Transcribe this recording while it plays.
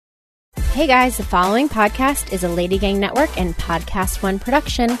Hey guys, the following podcast is a Lady Gang Network and Podcast One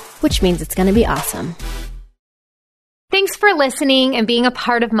production, which means it's going to be awesome. Thanks for listening and being a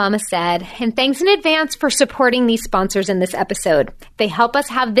part of Mama Said, and thanks in advance for supporting these sponsors in this episode. They help us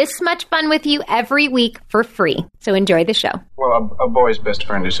have this much fun with you every week for free. So enjoy the show. Well, a boy's best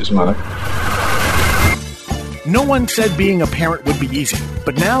friend is his mother. No one said being a parent would be easy,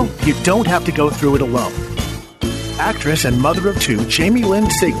 but now you don't have to go through it alone. Actress and mother of two Jamie Lynn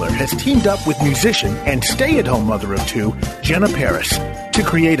Sigler has teamed up with musician and stay-at-home mother of two Jenna Paris to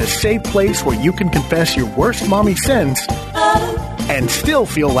create a safe place where you can confess your worst mommy sins and still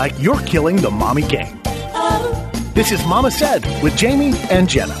feel like you're killing the mommy game. This is Mama Said with Jamie and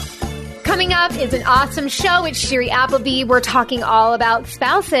Jenna. Coming up is an awesome show. It's Shiri Appleby. We're talking all about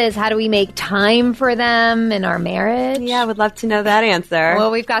spouses. How do we make time for them in our marriage? Yeah, I would love to know that answer. Well,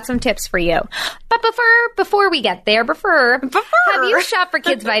 we've got some tips for you. But before we get there, have you shopped for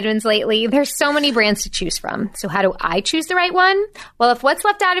kids' vitamins lately? There's so many brands to choose from. So how do I choose the right one? Well, if what's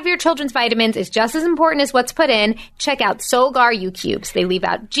left out of your children's vitamins is just as important as what's put in, check out Solgar U-Cubes. They leave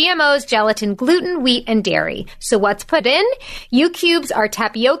out GMOs, gelatin, gluten, wheat, and dairy. So what's put in? U-Cubes are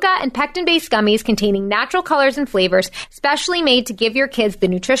tapioca and pectin-based gummies containing natural colors and flavors, specially made to give your kids the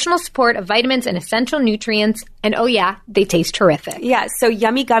nutritional support of vitamins and essential nutrients. And oh yeah, they taste terrific. Yeah, so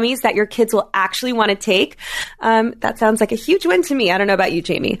yummy gummies that your kids will actually want to take. That sounds like a huge win to me. I don't know about you,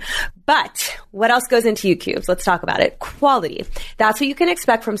 Jamie. But what else goes into U-Cubes? Let's talk about it. Quality. That's what you can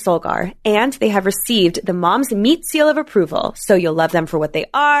expect from Solgar. And they have received the Mom's Meat Seal of Approval. So you'll love them for what they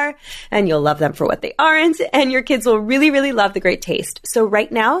are, and you'll love them for what they aren't, and your kids will really, really love the great taste. So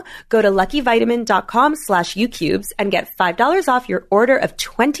right now, go to luckyvitamin.com/U-Cubes and get $5 off your order of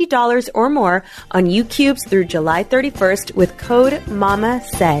 $20 or more on U-Cubes through July 31st with code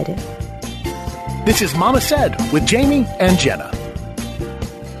MAMASAID. This is Mama Said with Jamie and Jenna.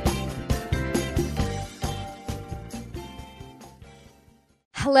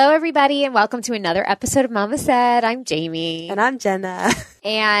 Hello, everybody, and welcome to another episode of Mama Said. I'm Jamie. And I'm Jenna.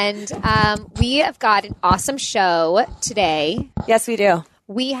 And we have got an awesome show today. Yes, we do.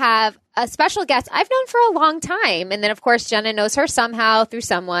 We have a special guest I've known for a long time. And then, of course, Jenna knows her somehow through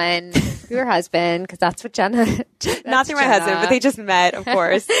someone, through her husband, because that's what Jenna... Not through my husband, but they just met, of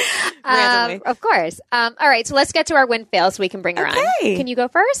course. Randomly. Of course. All right, so let's get to our win fail so we can bring her on. Can you go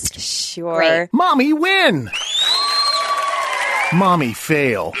first? Sure. Great. Mommy win! Mommy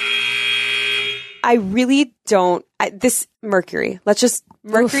fail. I really don't. This Mercury's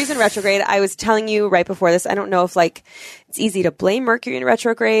in retrograde. I was telling you right before this, I don't know if it's easy to blame Mercury in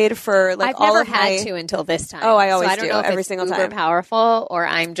retrograde for I've all never of had my... to until this time. Oh, I always so I don't do know if every it's single uber time. Powerful or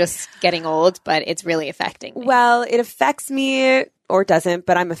I'm just getting old, but it's really affecting me. Well, it affects me or doesn't,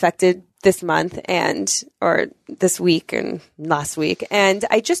 but I'm affected this month or this week and last week, and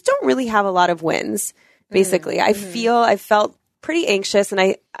I just don't really have a lot of wins. Basically, I felt pretty anxious, and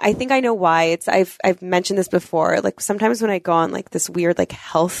I think I know why. I've mentioned this before. Sometimes when I go on this weird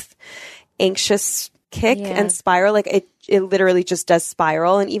health anxious kick and spiral, it literally just does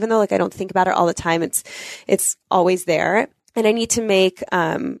spiral. And even though I don't think about it all the time, it's always there. And I need to make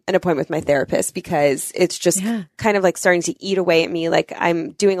an appointment with my therapist because it's just kind of starting to eat away at me.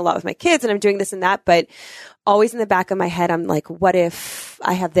 I'm doing a lot with my kids and I'm doing this and that, but always in the back of my head, I'm like, what if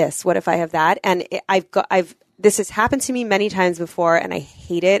I have this? What if I have that? And this has happened to me many times before, and I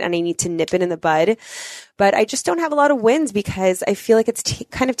hate it, and I need to nip it in the bud. But I just don't have a lot of wins because I feel like it's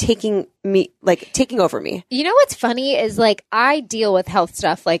kind of taking over me. You know what's funny is I deal with health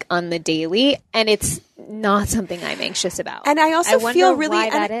stuff on the daily, and it's not something I'm anxious about. And I also feel really why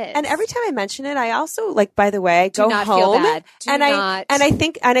that is. And every time I mention it, I also by the way, I go not home feel bad. I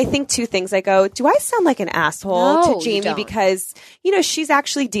think two things. I go, do I sound like an asshole No, to Jamie you don't. because she's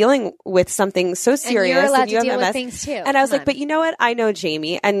actually dealing with something so serious, and you're allowed you to have deal with MS. things too. And I was Come like, but you know what? I know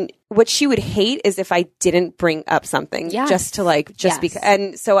Jamie, and what she would hate is if I didn't bring up something just to because.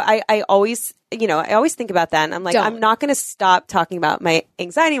 And so I always. I always think about that, and I'm like, I'm not going to stop talking about my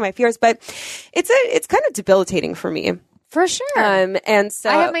anxiety and my fears, but it's kind of debilitating for me. For sure. And so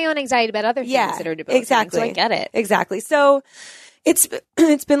I have my own anxiety about other things that are debilitating. Exactly. So I get it. Exactly. So it's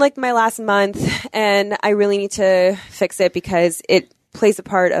been my last month, and I really need to fix it because it plays a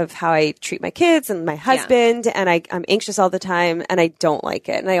part of how I treat my kids and my husband, and I'm anxious all the time, and I don't like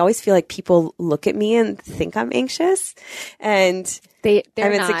it. And I always feel like people look at me and think I'm anxious, and I'm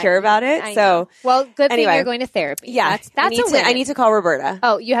insecure about it. So, well, good anyway, thing you're going to therapy. Yeah, that's a win. I need to call Roberta.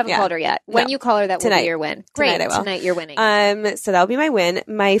 Oh, you haven't called her yet. When you call her, that will be your win. Great. Tonight I will. Tonight you're winning. So that'll be my win.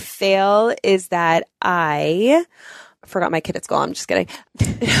 My fail is that I forgot my kid at school. I'm just kidding.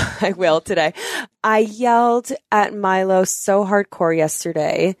 I will today. I yelled at Milo so hardcore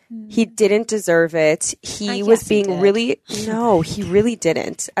yesterday. He didn't deserve it. He was being really, no, he really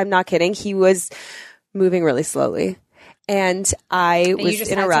didn't. I'm not kidding. He was moving really slowly. And I was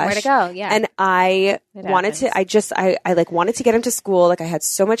in a rush. To go. Yeah. And I wanted to, I like wanted to get him to school. Like I had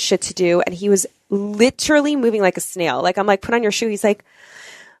so much shit to do. And he was literally moving like a snail. Like I'm like, put on your shoe. He's like,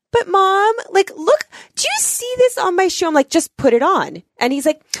 but mom, like, look, do you see this on my shoe? I'm like, just put it on. And he's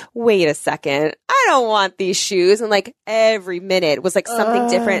like, wait a second. I don't want these shoes. And like every minute was like something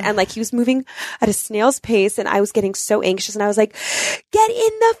different. And like he was moving at a snail's pace and I was getting so anxious and I was like, get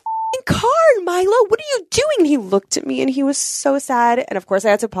in the car, Milo. What are you doing? And he looked at me and he was so sad. And of course I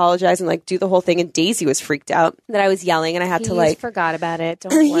had to apologize and like do the whole thing. And Daisy was freaked out that I was yelling and I had to like. He forgot about it.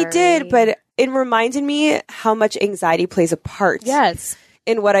 Don't worry. He did, but it reminded me how much anxiety plays a part. Yes.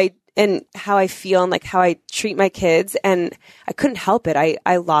 In what and how I feel and like how I treat my kids. And I couldn't help it.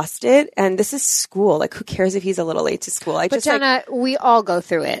 I lost it. And this is school. Like who cares if he's a little late to school? But Jenna, we all go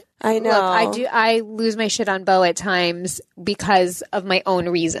through it. I know. Look, I lose my shit on Bo at times because of my own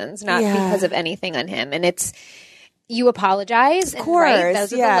reasons, not because of anything on him. And you apologize. Of course. And, right,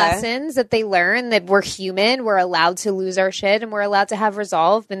 those are the lessons that they learn, that we're human. We're allowed to lose our shit and we're allowed to have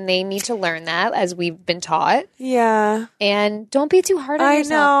resolve. And they need to learn that as we've been taught. Yeah. And don't be too hard on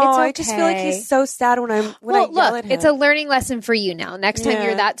yourself. I know. It's okay. I just feel like he's so sad when I yell at him. It's a learning lesson for you now. Next time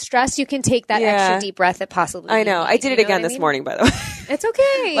you're that stressed, you can take that extra deep breath that possibly I know. I did it again this morning, by the way. It's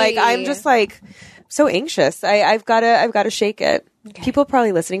okay. Like I'm just like so anxious. I've got to shake it. Okay. People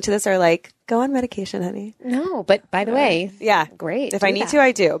probably listening to this are like, go on medication, honey. No, but by the way, great. If I need to,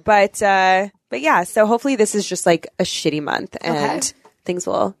 I do. But yeah, so hopefully this is just like a shitty month and things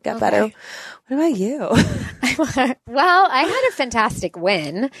will get better. What about you? Well, I had a fantastic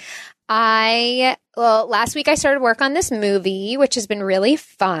win. Last week I started work on this movie, which has been really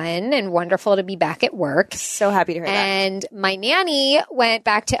fun and wonderful to be back at work. So happy to hear that. And my nanny went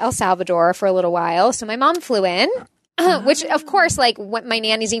back to El Salvador for a little while. So my mom flew in. Which, of course, like what my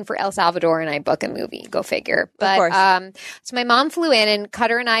nanny's in for El Salvador and I book a movie. Go figure. But, of course. So my mom flew in and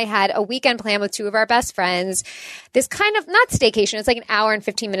Cutter and I had a weekend plan with two of our best friends. This kind of, not staycation, it's like an hour and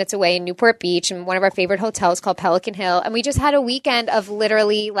 15 minutes away in Newport Beach and one of our favorite hotels called Pelican Hill. And we just had a weekend of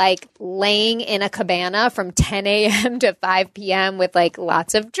literally like laying in a cabana from 10 a.m. to 5 p.m. with like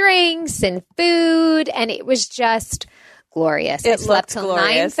lots of drinks and food. And it was just glorious. I slept till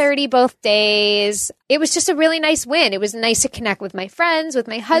 9:30 both days. It was just a really nice win. It was nice to connect with my friends, with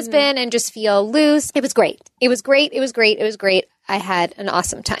my husband, and just feel loose. It was great. It was great. It was great. It was great. I had an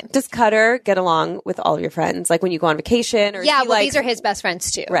awesome time. Does Cutter get along with all of your friends? Like when you go on vacation? Or these are his best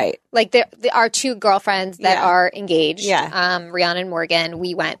friends too. Right. Like there are two girlfriends that are engaged. Yeah. Rihanna and Morgan.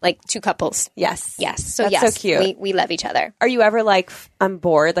 We went like two couples. Yes. Yes. So that's so cute. We love each other. Are you ever like, I'm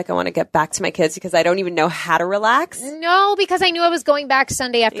bored, like I want to get back to my kids because I don't even know how to relax? No, because I knew I was going back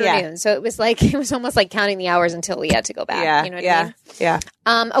Sunday afternoon. Yeah. So it was almost like counting the hours until we had to go back. Yeah. You know what I mean?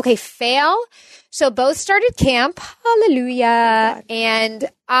 Yeah. Okay, fail. So both started camp. Hallelujah. And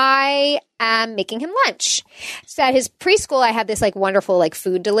I am making him lunch. So at his preschool, I had this like wonderful like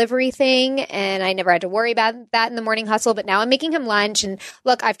food delivery thing and I never had to worry about that in the morning hustle. But now I'm making him lunch. And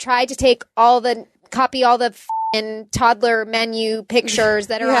look, I've tried to copy all the toddler menu pictures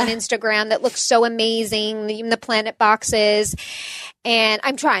that are on Instagram that look so amazing, even the planet boxes. And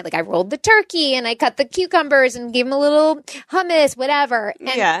I'm trying, like I rolled the turkey and I cut the cucumbers and gave him a little hummus, whatever.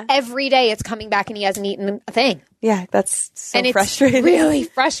 And every day it's coming back and he hasn't eaten a thing. Yeah, that's so and frustrating. It's really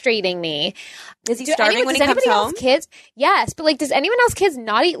frustrating me. Is he starving when he comes home? Yes, but like, does anyone else kids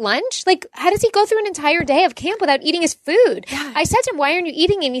not eat lunch? Like, how does he go through an entire day of camp without eating his food? Yeah. I said to him, why aren't you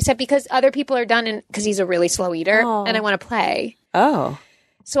eating? And he said, because other people are done and because he's a really slow eater and I want to play. Oh.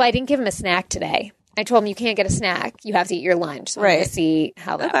 So I didn't give him a snack today. I told him you can't get a snack. You have to eat your lunch. So I'm going to see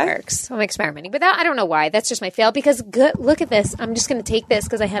how that works. So I'm experimenting. But I don't know why. That's just my fail because look at this. I'm just going to take this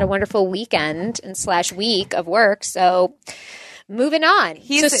because I had a wonderful weekend and / week of work. So moving on.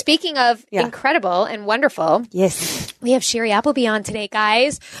 So speaking of incredible and wonderful. Yes. We have Shiri Appleby on today,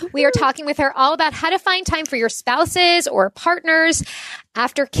 guys. We are talking with her all about how to find time for your spouses or partners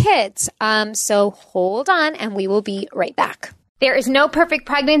after kids. So hold on and we will be right back. There is no perfect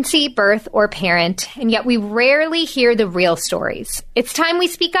pregnancy, birth, or parent, and yet we rarely hear the real stories. It's time we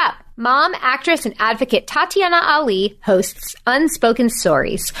speak up. Mom, actress, and advocate Tatiana Ali hosts Unspoken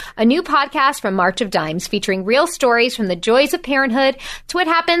Stories, a new podcast from March of Dimes featuring real stories from the joys of parenthood to what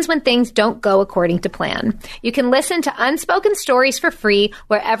happens when things don't go according to plan. You can listen to Unspoken Stories for free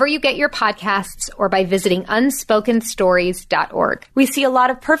wherever you get your podcasts or by visiting unspokenstories.org. We see a lot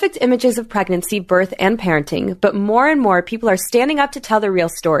of perfect images of pregnancy, birth, and parenting, but more and more people are standing up to tell the real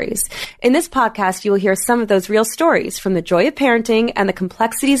stories. In this podcast, you will hear some of those real stories from the joy of parenting and the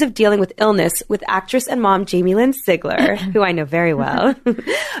complexities of dealing with illness with actress and mom Jamie Lynn Sigler, who I know very well,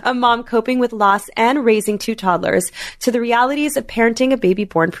 a mom coping with loss and raising 2 toddlers, to the realities of parenting a baby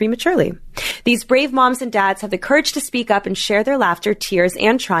born prematurely. These brave moms and dads have the courage to speak up and share their laughter, tears,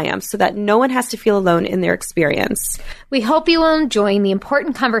 and triumphs so that no one has to feel alone in their experience. We hope you will enjoy the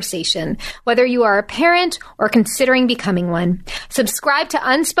important conversation, whether you are a parent or considering becoming one. Subscribe to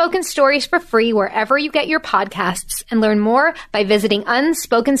Unspoken Stories for free wherever you get your podcasts and learn more by visiting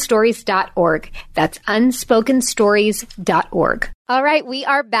unspokenstories.org. That's unspokenstories.org. All right, we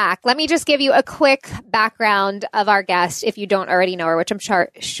are back. Let me just give you a quick background of our guest if you don't already know her, which I'm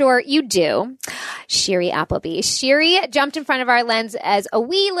sure you do. Shiri Appleby. Shiri jumped in front of our lens as a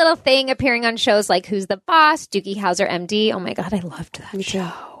wee little thing appearing on shows like Who's the Boss, Doogie Howser, MD. Oh my God, I loved that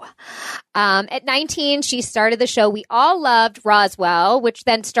show. At 19, she started the show we all loved, Roswell, which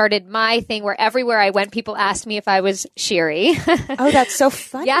then started my thing where everywhere I went, people asked me if I was Shiri. Oh, that's so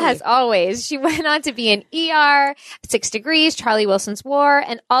funny. Yes, always. She went on to be in ER, 6 Degrees, Charlie Wilson's War,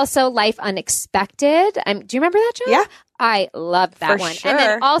 and also Life Unexpected. Do you remember that show? Yeah. I loved that For one. sure. And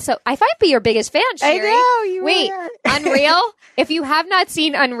then also, I might be your biggest fan, Shiri. I know, you Wait, are. Unreal? If you have not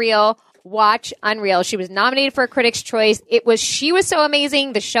seen Unreal, watch Unreal. She was nominated for a Critics' Choice. She was so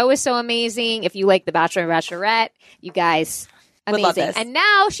amazing. The show was so amazing. If you like The Bachelor and Bachelorette, you guys, amazing. Would love this. And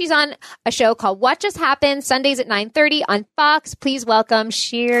now she's on a show called What Just Happened, Sundays at 9:30 on Fox. Please welcome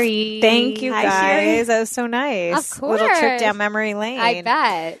Shiri. Thank you, Hi, guys. That was so nice. Of course. Little trip down memory lane. I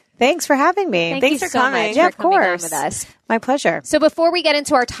bet. Thanks for having me. Thanks for so coming. much Yeah, for of coming on course. with us. My pleasure. So before we get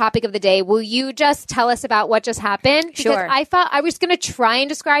into our topic of the day, will you just tell us about what just happened? Because Sure. I thought I was going to try and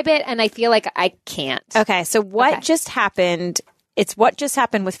describe it, and I feel like I can't. Okay, so what Okay. just happened? It's what just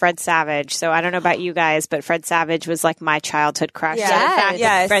happened with Fred Savage. So I don't know about you guys, but Fred Savage was like my childhood crush. Yes. So the fact Yes.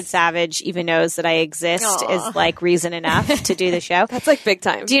 that Fred Savage even knows that I exist is like reason enough to do the show. That's like big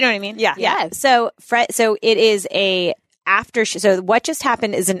time. Do you know what I mean? Yeah. Yes. So so it is a after show. So what just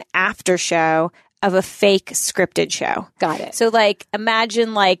happened is an after show of a fake scripted show. Got it. So like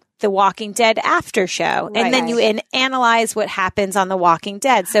imagine like the Walking Dead after show and then you analyze what happens on the Walking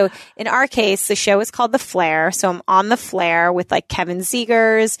Dead. So in our case, the show is called The Flare. So I'm on The Flare with like Kevin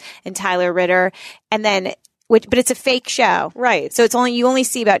Zegers and Tyler Ritter and then but it's a fake show. Right. So you only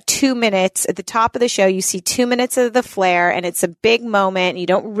see about 2 minutes at the top of the show. You see 2 minutes of The Flare and it's a big moment. You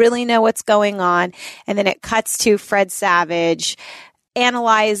don't really know what's going on. And then it cuts to Fred Savage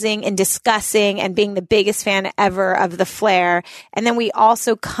analyzing and discussing and being the biggest fan ever of The Flare. And then we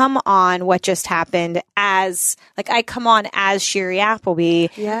also come on what just happened as, like I come on as Shiri Appleby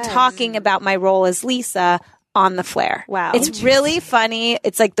talking about my role as Lisa on The Flare. Wow. It's really funny.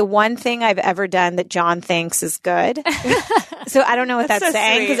 It's like the one thing I've ever done that John thinks is good. So I don't know what that's so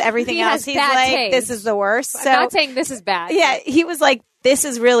saying because sweet. everything He else has he's bad like, taste. this is the worst. I'm So not saying this is bad. yeah, he was like, this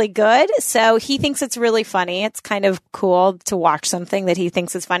is really good. So he thinks it's really funny. It's kind of cool to watch something that he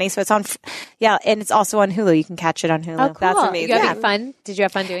thinks is funny. So it's on, and it's also on Hulu. You can catch it on Hulu. Oh, cool. That's amazing. You having fun? Did you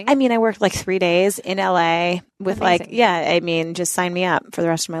have fun doing it? I mean, I worked like 3 days in LA with Amazing. just sign me up for the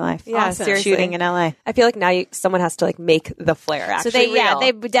rest of my life. Yeah, Awesome. seriously. Shooting in LA. I feel like now someone has to like make The Flare So actually real.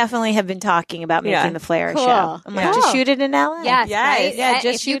 they definitely have been talking about making Yeah. The Flare Cool. show. I'm like, Cool. just shoot it in LA. Yes, Yes. right? Yeah,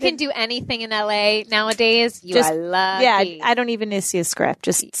 just if you shoot can it. do anything in LA nowadays, you Just- are lucky. Yeah, I don't even need to see a script.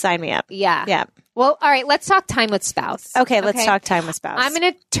 Just sign me up. Yeah. Yeah. Well, all right, let's talk time with spouse. Okay, let's talk time with spouse. I'm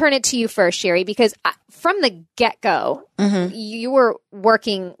going to turn it to you first, Shiri, because from the get-go, you were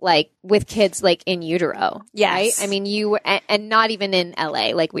working like with kids like in utero. Yes. Right? I mean, you were, and not even in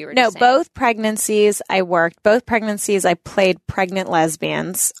LA, like we were No, just saying. both pregnancies I worked. Both pregnancies I played pregnant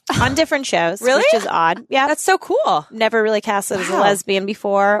lesbians on different shows. Really? Which is odd. Yeah. That's so cool. Never really casted as a Wow. lesbian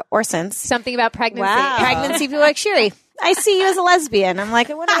before or since. Something about pregnancy. Wow. Pregnancy people are like, Shiri, I see you as a lesbian. I'm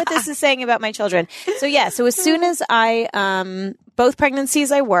like, I wonder what this is saying about my children. So yeah, so as soon as both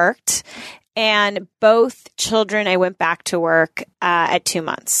pregnancies I worked and both children I went back to work at 2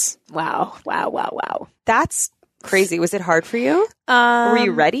 months. Wow. Wow. Wow. Wow. That's crazy. Was it hard for you? Were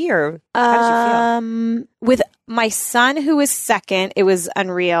you ready, or how did you feel? With my son, who was second, it was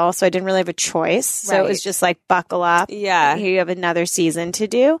unreal. So I didn't really have a choice. So it was just like, buckle up. Yeah. You have another season to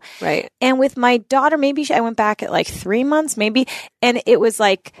do. Right. And with my daughter, I went back at like 3 months, maybe. And it was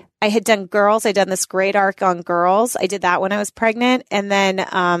like, I had done Girls. I'd done this great arc on Girls. I did that when I was pregnant. And then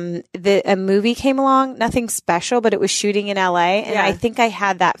a movie came along, nothing special, but it was shooting in LA. And I think I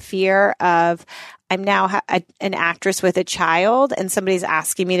had that fear of, I'm now an actress with a child and somebody's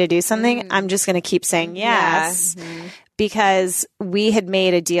asking me to do something. I'm just going to keep saying yes. Because we had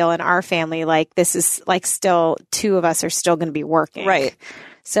made a deal in our family, like this is like still 2 of us are still going to be working. Right.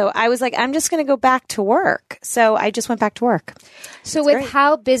 So I was like, I'm just going to go back to work. So I just went back to work. So with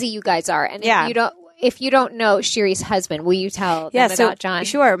how busy you guys are, and if you don't know Shiri's husband, will you tell them about John?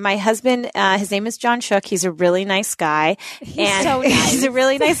 Sure. My husband, his name is John Shook. He's a really nice guy. He's so nice. He's a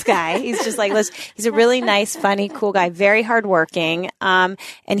really nice guy. He's just like, he's a really nice, funny, cool guy, very hardworking. And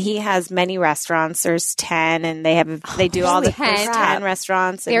he has many restaurants. There's 10 and they do all the 10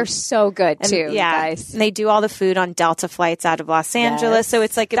 restaurants. They're so good too, you guys. And they do all the food on Delta flights out of Los Angeles. So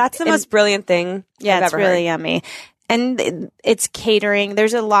it's like, that's the most brilliant thing. Yeah, I've it's ever really heard. yummy. And it's catering.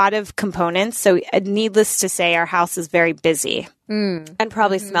 There's a lot of components. So needless to say, our house is very busy. And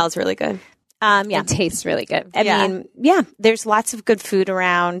probably smells really good. It tastes really good. I mean, there's lots of good food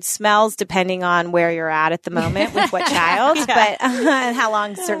around. Smells depending on where you're at the moment with what child, but and how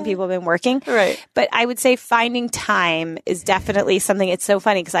long certain people have been working. Right. But I would say finding time is definitely something. It's so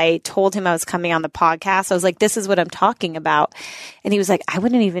funny because I told him I was coming on the podcast. I was like, this is what I'm talking about. And he was like, I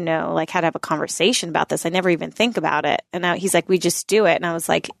wouldn't even know like how to have a conversation about this. I never even think about it. And now he's like, we just do it. And I was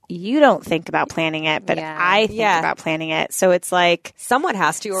like, you don't think about planning it, but I think about planning it. So it's like someone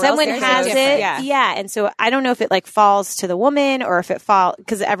has to, or someone else has it. Yeah. And so I don't know if it like falls to the woman or if it falls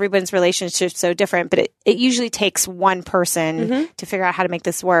because everyone's relationship is so different, but it usually takes one person to figure out how to make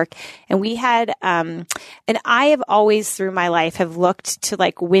this work. And we had, and I have always through my life have looked to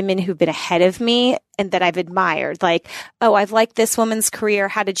like women who've been ahead of me and that I've admired. Like, oh, I've liked this woman's career.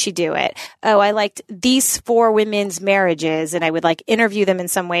 How did she do it? Oh, I liked these 4 women's marriages. And I would like interview them in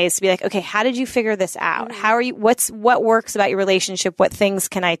some ways to be like, okay, how did you figure this out? How are you, what works about your relationship? What things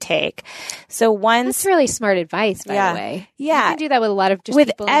can I take? So that's really smart advice, by the way. Yeah. You can do that with a lot of just with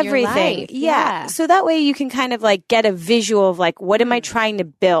people everything. in your life. Yeah. So that way you can kind of like get a visual of like, what am I trying to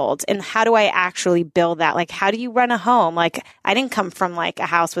build and how do I actually build that? Like, how do you run a home? Like, I didn't come from like a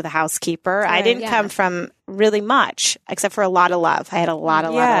house with a housekeeper. Right. I didn't come from really much except for a lot of love. I had a lot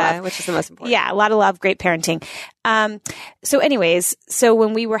of love, which is the most important. Yeah. A lot of love, great parenting. So anyways, so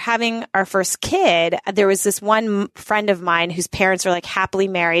when we were having our first kid, there was this one friend of mine whose parents are like happily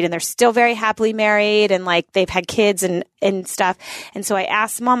married and they're still very happily married and like they've had kids and stuff. And so I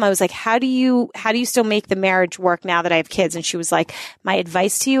asked mom, I was like, how do you still make the marriage work now that I have kids? And she was like, my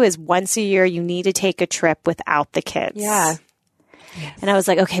advice to you is once a year, you need to take a trip without the kids. Yeah. Yes. And I was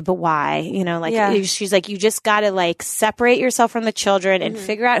like, okay, but why? You know, like she's like, you just got to like separate yourself from the children and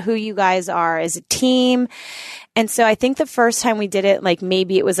figure out who you guys are as a team. And so I think the first time we did it, like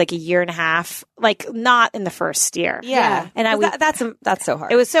maybe it was like a year and a half, like not in the first year. Yeah. And that's so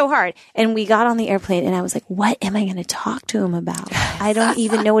hard. It was so hard. And we got on the airplane and I was like, what am I going to talk to him about? I don't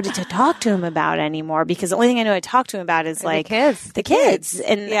even know what to talk to him about anymore because the only thing I know to talk to him about is like the kids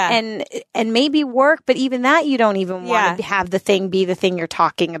and maybe work. But even that, you don't even want to have the thing be the thing you're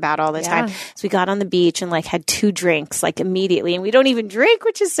talking about all the time. So we got on the beach and like had 2 drinks like immediately and we don't even drink,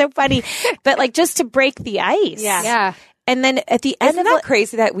 which is so funny, but like just to break the ice. Yeah. And then at the end Isn't that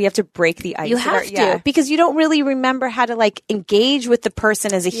crazy that we have to break the ice? You have to because you don't really remember how to like engage with the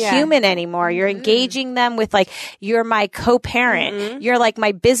person as a human anymore. You're engaging them with like, you're my co-parent. You're like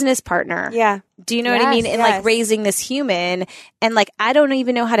my business partner. Yeah. Do you know what I mean? And like raising this human and like, I don't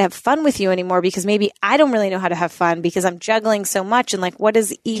even know how to have fun with you anymore because maybe I don't really know how to have fun because I'm juggling so much. And like, what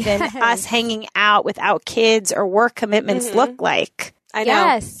does even us hanging out without kids or work commitments look like? I know.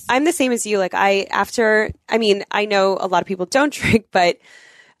 Yes. I'm the same as you. Like I know a lot of people don't drink, but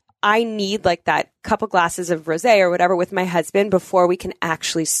I need like that couple glasses of rosé or whatever with my husband before we can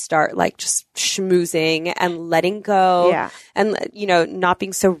actually start like just schmoozing and letting go and, you know, not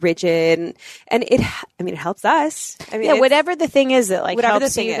being so rigid. And it helps us. I mean, whatever the thing is that like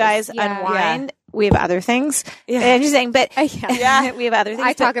helps you guys unwind. Yeah. We have other things. Yeah. I'm just saying, but we have other things.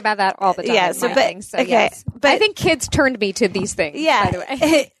 I talk about that all the time. Yeah. So, but I think kids turned me to these things. Yeah. By the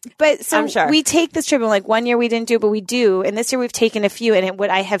way. But so I'm sure. we take this trip and like one year we didn't do it, but we do. And this year we've taken a few. And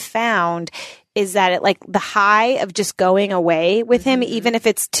what I have found is that it like the high of just going away with him, even if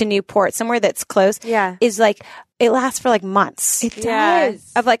it's to Newport, somewhere that's close, is like, it lasts for like months. It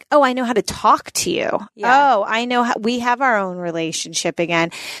does. Of like, oh, I know how to talk to you. Yeah. Oh, I know how we have our own relationship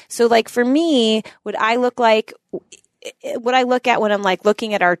again. So like for me, what I look at when I'm like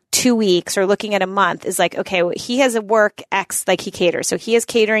looking at our 2 weeks or looking at a month is like, okay, well, he has a work X, like he caters. So he is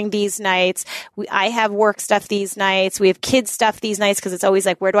catering these nights. I have work stuff these nights. We have kids stuff these nights because it's always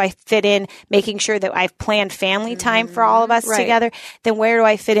like, where do I fit in making sure that I've planned family time for all of us together? Then where do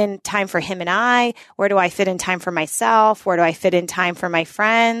I fit in time for him and I? Where do I fit in time for myself? Where do I fit in time for my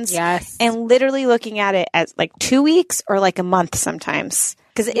friends? Yes. And literally looking at it as like 2 weeks or like a month sometimes.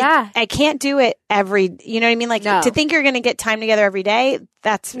 Because I can't do it you know what I mean? Like to think you're going to get time together every day,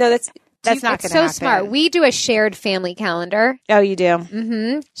 that's not going to happen. So smart. We do a shared family calendar. Oh, you do?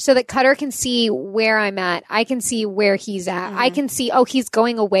 Mm-hmm. So that Cutter can see where I'm at. I can see where he's at. I can see, he's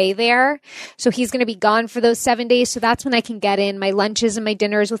going away there. So he's going to be gone for those 7 days. So that's when I can get in my lunches and my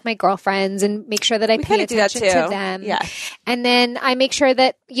dinners with my girlfriends and make sure that I pay attention to them. Yeah. And then I make sure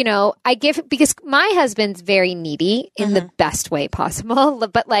that, because my husband's very needy in the best way possible.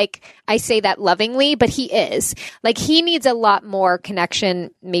 But like I say that lovingly, but he is. Like he needs a lot more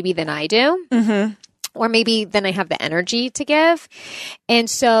connection maybe than I do. Mm-hmm. Or maybe then I have the energy to give. And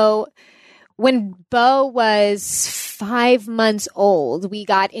so when Bo was 5 months old, we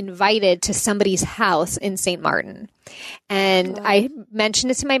got invited to somebody's house in St. Martin. And I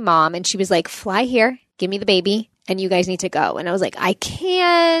mentioned it to my mom and she was like, fly here, give me the baby, and you guys need to go. And I was like, I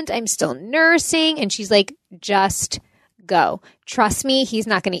can't, I'm still nursing. And she's like, just go. Trust me, he's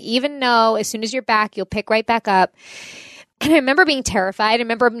not going to even know. As soon as you're back, you'll pick right back up. And I remember being terrified. I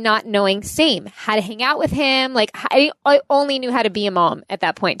remember not knowing how to hang out with him. Like I only knew how to be a mom at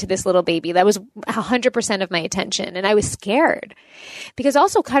that point to this little baby. That was 100% of my attention. And I was scared because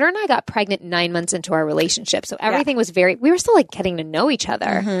also Cutter and I got pregnant 9 months into our relationship. So everything was we were still like getting to know each other.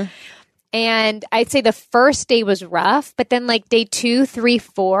 Mm-hmm. And I'd say the first day was rough, but then like day 2, 3,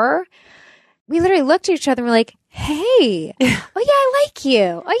 4, we literally looked at each other and we're like, hey, oh yeah, I like you.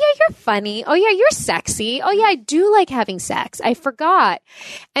 Oh yeah, you're funny. Oh yeah, you're sexy. Oh yeah, I do like having sex. I forgot.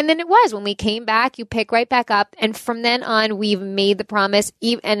 And then it was when we came back, you pick right back up. And from then on, we've made the promise,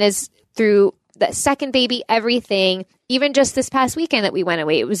 and as through the second baby, everything, even just this past weekend that we went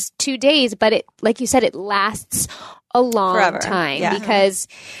away, it was 2 days, but it, like you said, it lasts a long time because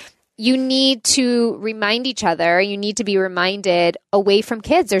you need to remind each other. You need to be reminded away from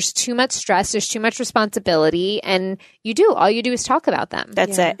kids. There's too much stress. There's too much responsibility. And all you do is talk about them.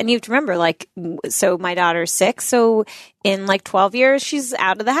 That's it. And you have to remember, like, so my daughter's 6. So in like 12 years, she's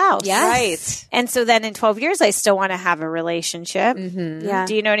out of the house. Yes. Right. And so then in 12 years, I still want to have a relationship. Mm-hmm. Yeah.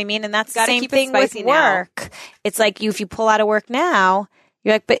 Do you know what I mean? And that's the Gotta same keep it thing with spicy now. work. It's like if you pull out of work now,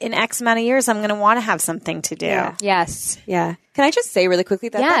 you're like, but in X amount of years, I'm going to want to have something to do. Yeah. Yes. Yeah. Can I just say really quickly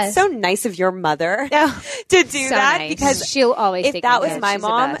that that's so nice of your mother to do that? Nice. Because she'll always if take that my was kid. my She's the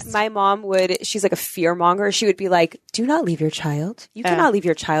mom, best. my mom she's like a fear monger. She would be like, do not leave your child. You cannot leave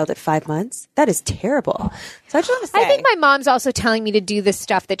your child at 5 months. That is terrible. So I just want to say. I think my mom's also telling me to do the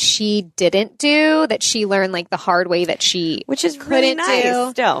stuff that she didn't do, that she learned like the hard way that she which is really nice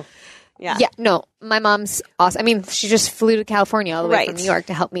do. still. Yeah. Yeah. No, my mom's awesome. I mean, she just flew to California all the way from New York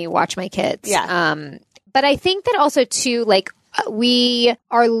to help me watch my kids. Yeah. But I think that also too, like, we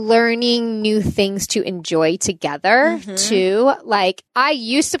are learning new things to enjoy together too. Like I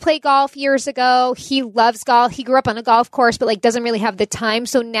used to play golf years ago. He loves golf. He grew up on a golf course, but like doesn't really have the time.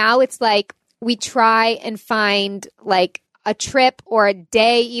 So now it's like we try and find like a trip or a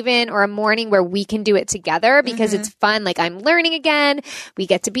day even or a morning where we can do it together because it's fun. Like I'm learning again. We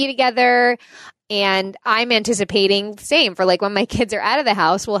get to be together. And I'm anticipating the same for like when my kids are out of the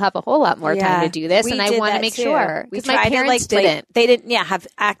house, we'll have a whole lot more time to do this. And I want to make sure because my parents didn't. They didn't, have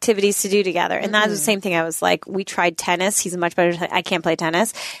activities to do together. And that's the same thing. I was like, we tried tennis. He's much better. I can't play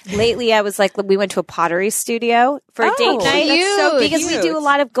tennis. Lately, I was like, we went to a pottery studio for a date night. Cute. So because we do a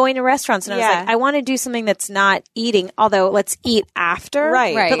lot of going to restaurants. And I was like, I want to do something that's not eating, although let's eat after.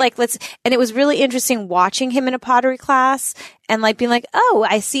 Right. But like, and it was really interesting watching him in a pottery class. And like being like, oh,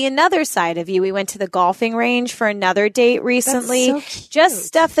 I see another side of you. We went to the golfing range for another date recently. That's so cute. Just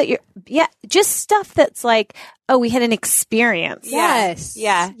stuff that just stuff that's like, oh, we had an experience. Yes.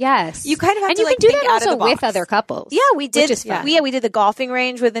 Yeah. Yes. You kind of have and to you like can do think that out of also the box. with other couples. Yeah, we did. Which is fun. We did the golfing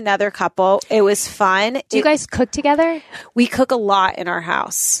range with another couple. It was fun. Do you guys cook together? We cook a lot in our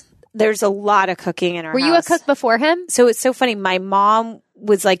house. There's a lot of cooking in our house. Were you a cook before him? So it's so funny. My mom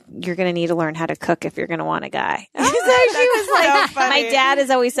was like, you're going to need to learn how to cook if you're going to want a guy. So she was like, my dad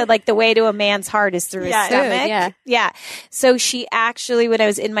has always said like the way to a man's heart is through his stomach. Yeah. So she actually, when I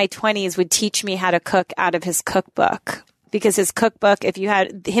was in my 20s, would teach me how to cook out of his cookbook. because his cookbook, if you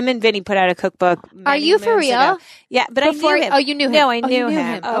had him and Vinny put out a cookbook. Are you for real? Ago. Yeah, but Before, I knew him. Oh, you knew him. No, I knew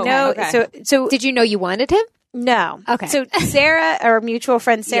him. Oh, no, okay. so did you know you wanted him? No. Okay. So Sarah, our mutual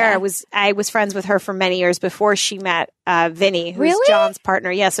friend Sarah, Yeah. I was friends with her for many years before she met Vinny, who's Really? John's partner.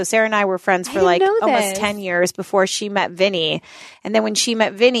 Yeah. So Sarah and I were friends for didn't like know almost this. 10 years before she met Vinny. And then when she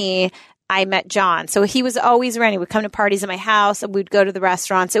met Vinny, I met John. So he was always around. He would come to parties at my house and we'd go to the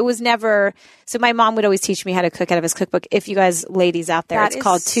restaurants. It was never, so my mom would always teach me how to cook out of his cookbook. If you guys ladies out there, That it's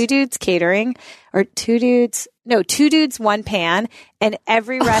called Two Dudes Catering or Two Dudes, One Pan. And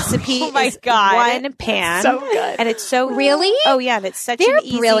every recipe is one pan. So good. And it's so Really? Oh yeah, and it's such They're an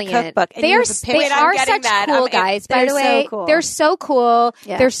easy brilliant. cookbook. And They you are, have a picture. they I'm are getting such that. cool guys, by they're the so way. cool. They're so cool.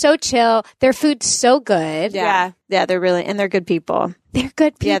 Yeah. They're so chill. Their food's so good. Yeah. Yeah, they're really, and they're good people. They're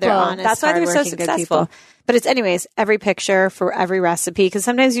good people. Yeah, they're honest. That's why they're so hardworking, good successful. people. But it's anyways, every picture for every recipe, because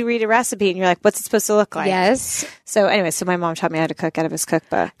sometimes you read a recipe and you're like, what's it supposed to look like? Yes. So anyway, so my mom taught me how to cook out of his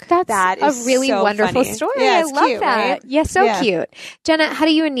cookbook. That's is a really so wonderful funny. story. Yeah, I it's love cute, that. right? Yeah, so Yeah. cute. Jenna, how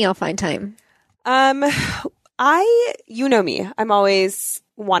do you and Neil find time? You know me. I'm always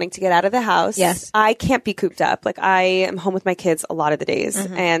wanting to get out of the house. Yes. I can't be cooped up. Like I am home with my kids a lot of the days.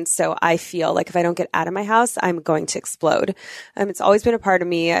 And so I feel like if I don't get out of my house, I'm going to explode. It's always been a part of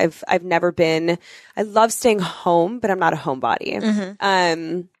me. I've never been, I love staying home, but I'm not a homebody.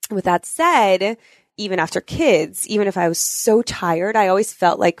 With that said, even after kids, even if I was so tired, I always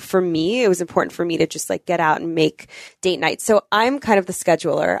felt like for me, it was important for me to just like get out and make date nights. So I'm kind of the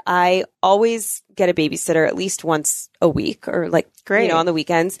scheduler. I always get a babysitter at least once a week or like, Great. on the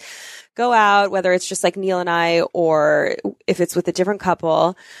weekends, go out, whether it's just like Neil and I, or if it's with a different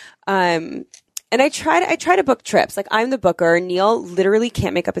couple. And I try to book trips. Like I'm the booker. Neil literally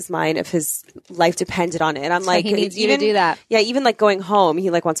can't make up his mind if his life depended on it. I'm like, he needs you to do that. Yeah, even like going home, he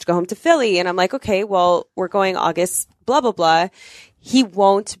like wants to go home to Philly, and I'm like, okay, well, we're going August, blah blah blah. He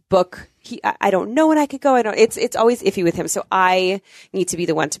won't book. I don't know when I could go. It's always iffy with him. So I need to be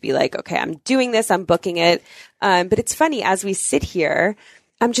the one to be like, okay, I'm doing this. I'm booking it. But it's funny as we sit here.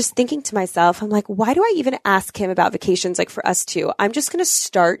 I'm just thinking to myself, I'm like, why do I even ask him about vacations like for us two? I'm just going to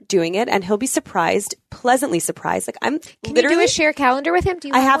start doing it and he'll be surprised, pleasantly surprised. Like I'm Can literally, you do a share calendar with him? Do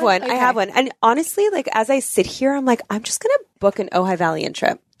you I have one. Okay. I have one. And honestly, like as I sit here, I'm like, I'm just going to book an Ojai Valley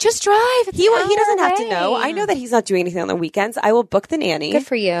trip. Just drive. It's He an doesn't hour have to away. know. I know that he's not doing anything on the weekends. I will book the nanny. Good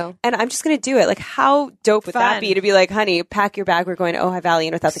for you. And I'm just going to do it. Like, how dope would that Fun. be to be like, honey, pack your bag. We're going to Ojai Valley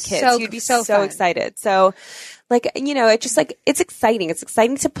and without the kids. So- You'd be so so fun. excited. So, like, it's just like, it's exciting. It's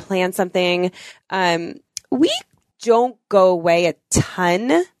exciting to plan something. We don't go away a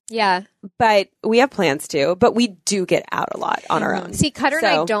ton, Yeah. but we have plans to. But we do get out a lot on our own. See, Cutter and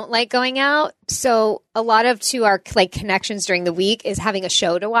I So- don't like going out. So a lot of to our like connections during the week is having a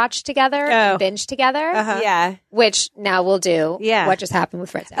show to watch together, and binge together, Yeah. which now we'll do. Yeah. What just happened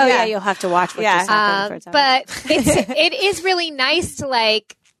with Fred? Oh yeah, you'll have to watch what Yeah. just happened. But it is really nice to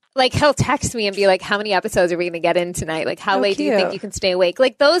like he'll text me and be like, how many episodes are we going to get in tonight? Like, how late do you cute. think you can stay awake?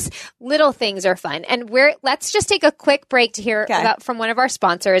 Like those little things are fun. And let's just take a quick break to hear about from one of our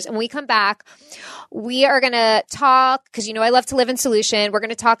sponsors. And when we come back, we are going to talk, because I love to live in solution. We're going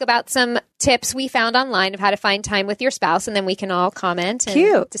to talk about some tips we found online of how to find time with your spouse, and then we can all comment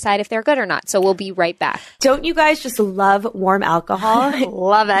and decide if they're good or not. So we'll be right back. Don't you guys just love warm alcohol?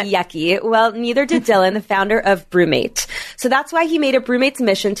 Love it. Yucky. Well, neither did Dylan, the founder of Brewmate. So that's why he made it Brewmate's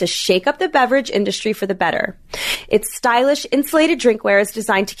mission to shake up the beverage industry for the better. Its stylish, insulated drinkware is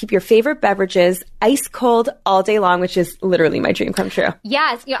designed to keep your favorite beverages ice cold all day long, which is literally my dream come true.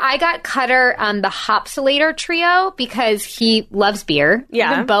 Yes, I got Cutter the Hopsolator trio because he loves beer.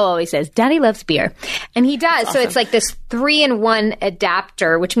 Yeah. Even Bo always says, Daddy loves beer. And he does. So it's like this 3-in-1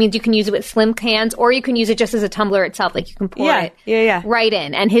 adapter, which means you can use it with slim cans or you can use it just as a tumbler itself. Like you can pour it right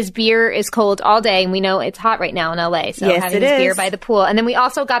in. And his beer is cold all day. And we know it's hot right now in LA. So Yes, having it his beer is. by the pool. And then we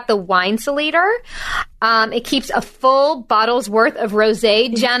also got the Wine-solator. It keeps a full bottle's worth of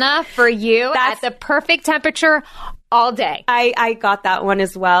rosé, Jenna, for you at the perfect temperature all day. I got that one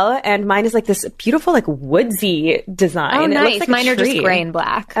as well, and mine is like this beautiful, like woodsy design. Oh, It nice. looks like Mine a are just tree. gray and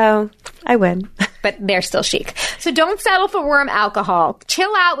black. Oh, I win. But they're still chic. So don't settle for warm alcohol.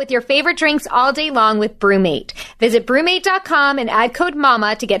 Chill out with your favorite drinks all day long with Brewmate. Visit brewmate.com and add code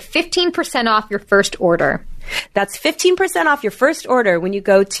MAMA to get 15% off your first order. That's 15% off your first order when you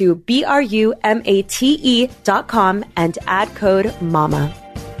go to BRUMATE.com and add code MAMA.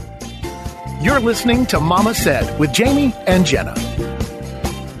 You're listening to Mama Said with Jamie and Jenna.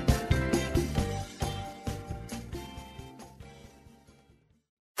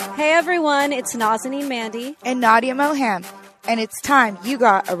 Hey everyone, it's Nazanin Mandy. and Nadia Mohan. And it's time you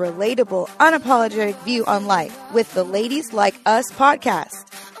got a relatable, unapologetic view on life with the Ladies Like Us podcast.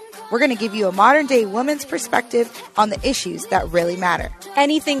 We're going to give you a modern-day woman's perspective on the issues that really matter.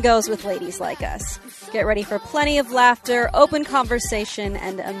 Anything goes with Ladies Like Us. Get ready for plenty of laughter, open conversation,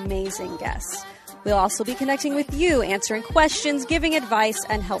 and amazing guests. We'll also be connecting with you, answering questions, giving advice,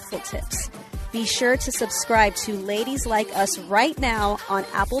 and helpful tips. Be sure to subscribe to Ladies Like Us right now on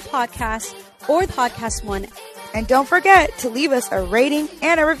Apple Podcasts or Podcast One. And don't forget to leave us a rating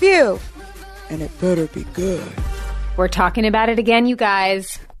and a review. And it better be good. We're talking about it again, you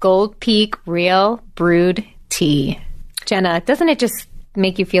guys. Gold Peak Real Brewed Tea. Jenna, doesn't it just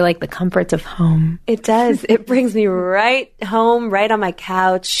make you feel like the comforts of home? It does. It brings me right home, right on my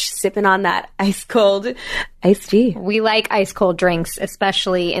couch, sipping on that ice cold iced tea. We like ice cold drinks,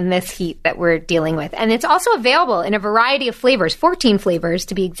 especially in this heat that we're dealing with. And it's also available in a variety of flavors, 14 flavors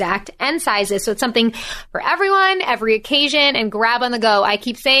to be exact, and sizes. So it's something for everyone, every occasion, and grab on the go. I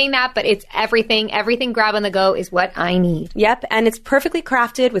keep saying that, but it's everything. Everything grab on the go is what I need. Yep. And it's perfectly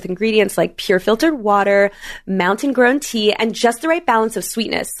crafted with ingredients like pure filtered water, mountain grown tea, and just the right balance of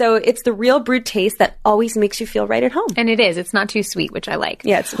sweetness. So it's the real brewed taste that always makes you feel right at home. And it is. It's not too sweet, which I like.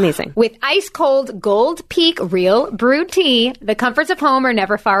 Yeah, it's amazing. With ice cold Gold Peak Real Brewed Tea, the comforts of home are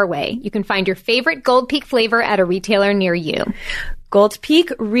never far away. You can find your favorite Gold Peak flavor at a retailer near you. Gold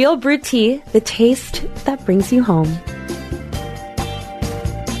Peak Real Brewed Tea, the taste that brings you home.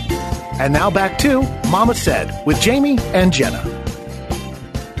 And now back to Mama Said with Jamie and Jenna.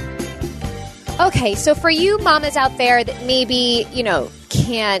 Okay, so for you mamas out there that maybe,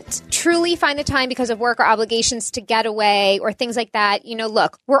 can't truly find the time because of work or obligations to get away or things like that,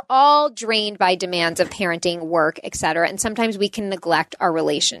 look, we're all drained by demands of parenting, work, etc. And sometimes we can neglect our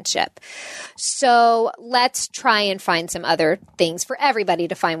relationship. So let's try and find some other things for everybody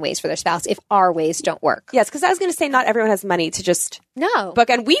to find ways for their spouse if our ways don't work. Yes, because I was going to say not everyone has money to just book,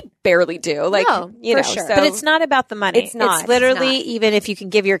 and we barely do. For sure. But it's not about the money. It's not. It's literally even if you can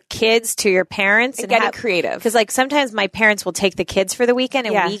give your kids to your parents and get creative. Because sometimes my parents will take the kids for the weekend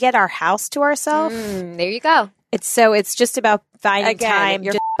and we get our house to ourselves. There you go. It's just about finding time.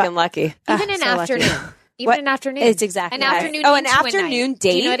 You're f***ing lucky. Even an afternoon. Even an afternoon. It's exactly an afternoon. An afternoon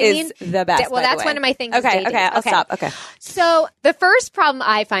date Do you know what I mean? is the best. Well, that's one of my things. Okay, I'll stop. Okay. So the first problem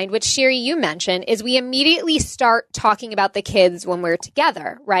I find, which Shiri, you mentioned, is we immediately start talking about the kids when we're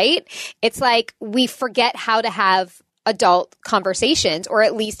together, right? It's like we forget how to have adult conversations, or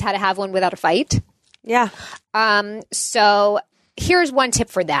at least how to have one without a fight. Yeah. So here's one tip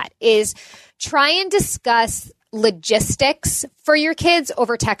for that is try and discuss logistics for your kids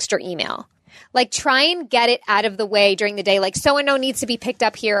over text or email. Try and get it out of the way during the day. So-and-so needs to be picked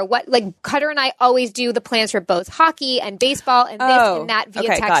up here. Cutter and I always do the plans for both hockey and baseball and this and that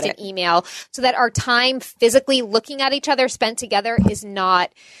via text and email so that our time physically looking at each other spent together is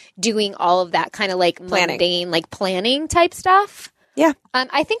not doing all of that kind of mundane, planning type stuff. Yeah.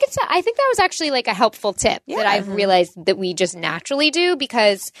 I think that was actually a helpful tip that I've realized that we just naturally do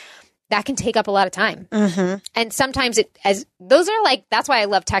because that can take up a lot of time. Mm-hmm. And sometimes that's why I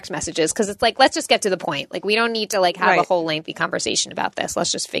love text messages because it's let's just get to the point. We don't need to have a whole lengthy conversation about this.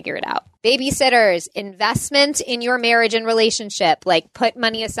 Let's just figure it out. Babysitters, investment in your marriage and relationship. Put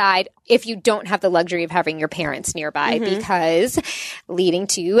money aside if you don't have the luxury of having your parents nearby because leading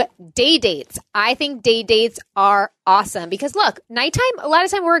to day dates. I think day dates are awesome because look, nighttime, a lot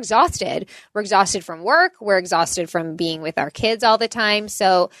of time we're exhausted. We're exhausted from work. We're exhausted from being with our kids all the time.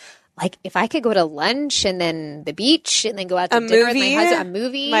 So if I could go to lunch and then the beach and then go out to dinner with my husband, a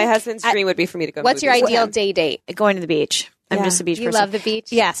movie. My husband's dream would be for me to go to What's your ideal day date? Going to the beach. I'm just a beach person. You love the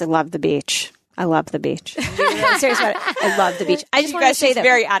beach? Yes, I love the beach. I love the beach. I'm serious about it. I love the beach. I just want to say that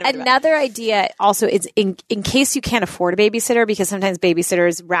very adamant another idea also is in case you can't afford a babysitter, because sometimes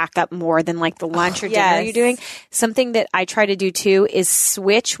babysitters rack up more than the lunch or dinner you're doing. Something that I try to do too is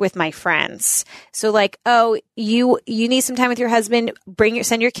switch with my friends. So you need some time with your husband,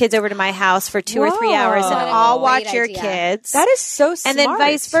 send your kids over to my house for 2 or 3 hours and I'll watch your kids. That is so smart. And then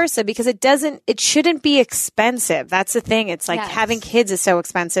vice versa, because it shouldn't be expensive. That's the thing. It's having kids is so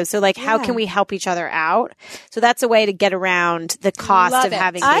expensive. So how can we help each other out? So that's a way to get around the cost of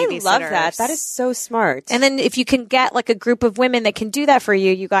having babysitters. I love that. That is so smart. And then if you can get a group of women that can do that for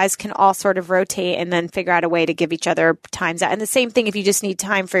you, you guys can all sort of rotate and then figure out a way to give each other times out. And the same thing if you just need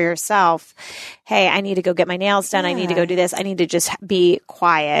time for yourself. Hey, I need to go get my nails done. I need to go do this. I need to just be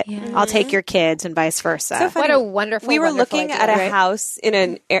quiet. Yeah. I'll take your kids and vice versa. So what a wonderful We were wonderful looking idea, at a house in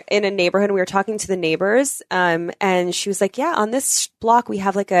a neighborhood and we were talking to the neighbors and she was like, yeah, on this block we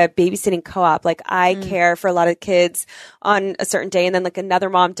have a babysitting co-op flip-flop. Like I care for a lot of kids on a certain day and then like another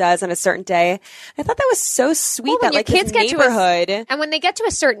mom does on a certain day. I thought that was so sweet that like kids get neighborhood. And when they get to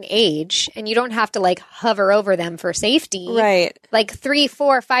a certain age and you don't have to like hover over them for safety. Right. Like 3,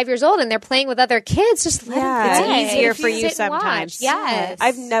 4, 5 years old and they're playing with other kids, just let them play. It's easier for Sit you and sometimes. watch. Yes.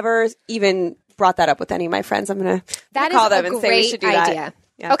 I've never even brought that up with any of my friends. I'm going to call them and say we should do idea. that.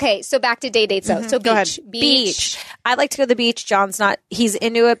 Yeah. Okay, so back to dates though. So Go beach. ahead. Beach. I like to go to the beach. John's he's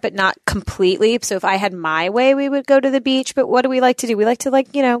into it, but not completely. So if I had my way, we would go to the beach. But what do we like to do? We like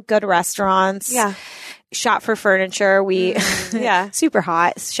to go to restaurants. Yeah. Shop for furniture. We super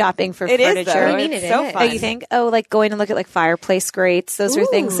hot shopping for furniture. Is, though. What do you mean it's it so is? fun. Oh, you think? Oh, like going to look at like fireplace grates. Those are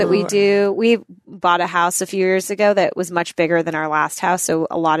things that we do. We bought a house a few years ago that was much bigger than our last house, so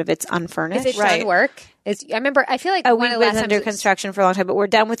a lot of it's unfurnished. Is it done work? I remember. I feel like Oh, one we've of the been last under times construction for a long time, but we're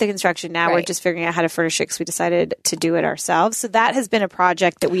done with the construction now. We're Right. just figuring out how to furnish it because we decided to do it ourselves. So that has been a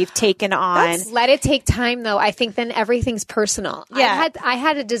project that we've taken on. let it take time though. I think then everything's personal. Yeah. I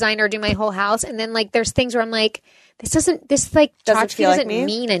had a designer do my whole house, and then like there's things where I'm like, this Doesn't tchotchke feel like doesn't me?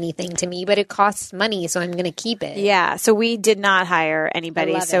 mean anything to me, but it costs money, so I'm going to keep it. Yeah, so we did not hire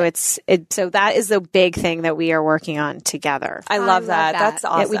anybody. I love So it. so that is the big thing that we are working on together. I love that. That's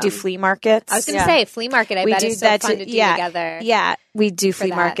awesome. Yeah, we do flea markets. I was going to say flea market. I we bet do it's so that fun to do together. Yeah, we do flea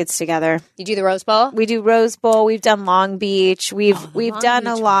that. markets together. You do the Rose Bowl. We do Rose Bowl. We've done Long Beach. We've done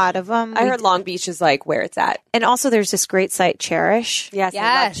a lot of them. I heard Long Beach is like where it's at. And also, there's this great site, Cherish. Yes,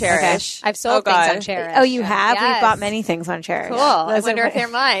 I love Cherish. I've sold things on Cherish. Oh, you have? Yes. We've bought many things on Cherish. Cool. I That's wonder so if they're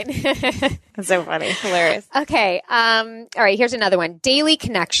mine. That's so funny. Hilarious. Okay. All right. Here's another one. Daily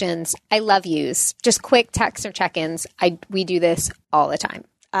connections. I love yous. Just quick texts or check-ins. We do this all the time.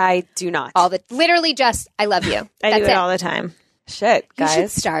 I do not. Literally just I love you. I That's do it all the time. Shit, You guys.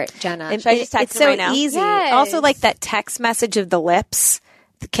 should start, Jenna. Should I just text It's him so right now? easy. Yes. Also, like that text message of the lips,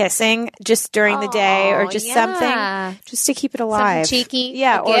 the kissing, just during the day, or just something, just to keep it alive. Something cheeky.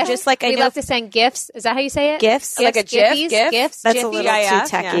 yeah, A or gift? just like I we know love to send gifts. Is that how you say it? gifts. Like a GIF? Giffies? GIF? Gifts. That's a Giffies? little Yeah. too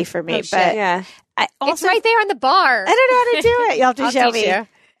techy Yeah. for me, Oh, but shit. Yeah. I It's also right there on the bar. I don't know how to do it. You'll have to I'll show teach me. you.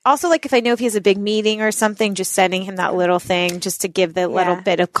 Also, like if I know if he has a big meeting or something, just sending him that little thing just to give the little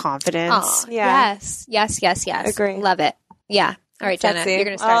bit of confidence. Aw, Yeah. Yes. Agree. Love it. Yeah. All right, Jenna, Sexy. you're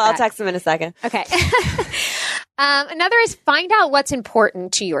going to start I'll that. text him in a second. Okay. Another is find out what's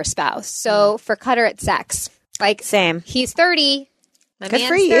important to your spouse. So for Cutter, it's sex. Like Same. he's 30. My Good man's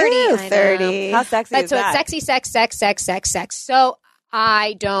for you, 30. I know. 30. How sexy But is so that? it's sexy, sex. So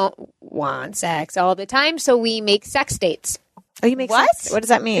I don't want sex all the time. So we make sex dates. Oh, you make What? sense. What does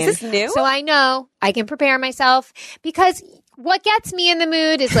that mean? Is this new? So I know I can prepare myself because what gets me in the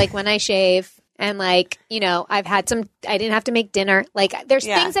mood is like when I shave and like, I didn't have to make dinner. Like there's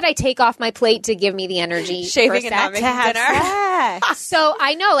things that I take off my plate to give me the energy. Shaving for and not sex. making dinner. So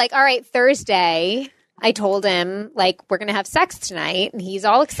I know like, all right, Thursday, I told him like, we're going to have sex tonight and he's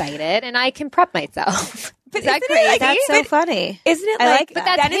all excited and I can prep myself. Is that isn't it crazy? like- That's so funny. Isn't it I like, like that. But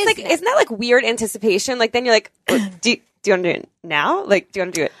that's then it's like, business. isn't that like weird anticipation? Like then you're like, do you want to do it now? Like, do you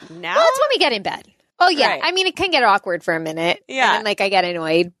want to do it now? Well, that's when we get in bed. Oh yeah. Right. I mean, it can get awkward for a minute. Yeah. And then, like I get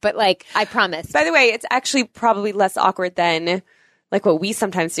annoyed, but like I promise. By the way, it's actually probably less awkward than like what we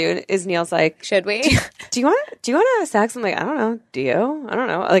sometimes do. Is Neil's like, Should we? do you want to have sex? I'm like, I don't know. Do you? I don't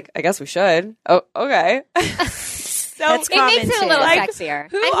know. Like, I guess we should. Oh, okay. So That's It makes it a little Like, sexier.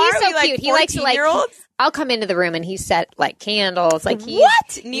 who and he's are so we, like, cute. He likes to like. 14-year-olds? I'll come into the room and he's set like candles. Like he's,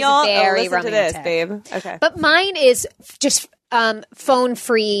 what? he's Neil, very listen to this, romantic. babe. Okay. But mine is just phone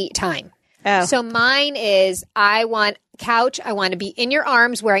free time. Oh. So mine is I want couch. I want to be in your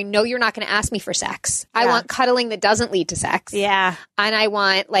arms where I know you're not going to ask me for sex. I want cuddling that doesn't lead to sex. Yeah. And I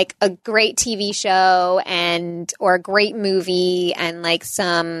want like a great TV show or a great movie and like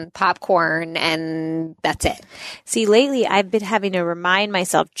some popcorn and that's it. See, lately I've been having to remind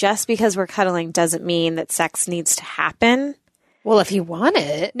myself just because we're cuddling doesn't mean that sex needs to happen. Well, if you want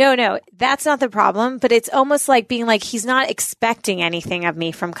it. No, that's not the problem. But it's almost like being like, he's not expecting anything of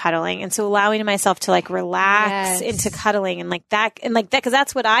me from cuddling. And so allowing myself to like relax into cuddling and like that, cause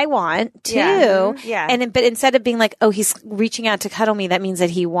that's what I want too. Yeah. But instead of being like, oh, he's reaching out to cuddle me, that means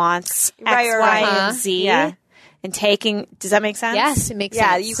that he wants X, Right, Y, right. and Z. Yeah. And does that make sense? Yes, it makes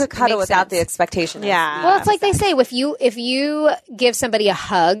Yeah, sense. you could It cuddle makes without sense. the expectation. Yeah. Well, it's like they say, if you give somebody a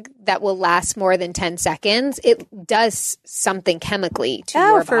hug that will last more than 10 seconds, it does something chemically to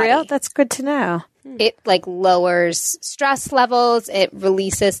your Oh, for body. real? That's good to know. It like lowers stress levels. It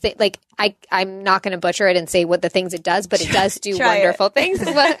releases like I'm not going to butcher it and say what the things it does, but it does do Try it. wonderful things.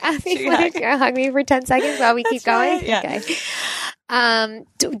 What, I think, want to hug me for 10 seconons while we keep going? right, yeah. Okay.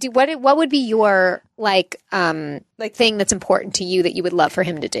 What would be your like thing that's important to you that you would love for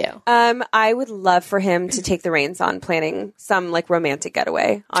him to do? I would love for him to take the reins on planning some like romantic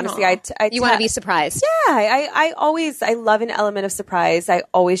getaway. Honestly, you want to be surprised. Yeah, I love an element of surprise. I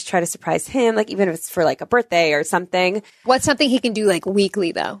always try to surprise him, like even if it's for like a birthday or something. What's something he can do like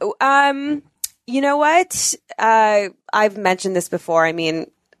weekly though? You know what? I've mentioned this before. I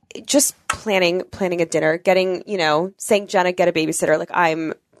mean, just planning a dinner, getting, saying, Jenna, get a babysitter. Like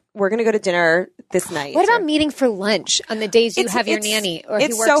we're going to go to dinner this night. What about meeting for lunch on the days you have your nanny? Or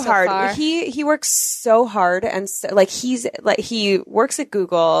it's he works so hard. Far? He works so hard, and so, he works at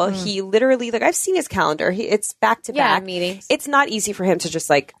Google. He literally I've seen his calendar. It's back to back meetings. It's not easy for him to just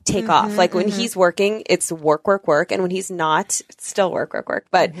take off. Like when he's working, it's work, and when he's not, it's still work.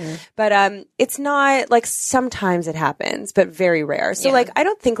 But it's not like sometimes it happens, but very rare. So I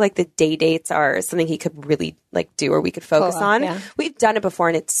don't think the day dates are something he could really do or we could focus on. Yeah. We've done it before,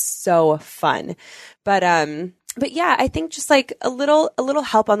 and it's so fun. But yeah, I think just a little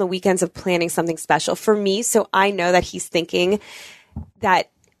help on the weekends of planning something special for me. So I know that he's thinking that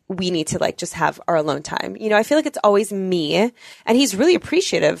we need to just have our alone time. I feel like it's always me, and he's really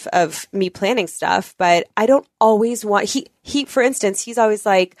appreciative of me planning stuff, but I don't always want, he, for instance, he's always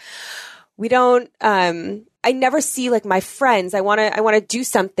we don't, I never see my friends. I want to do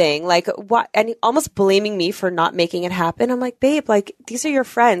something what, and almost blaming me for not making it happen. I'm like, babe, these are your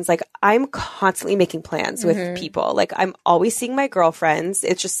friends. I'm constantly making plans with people. I'm always seeing my girlfriends.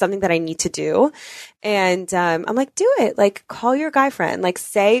 It's just something that I need to do. And, I'm like, do it. Call your guy friend.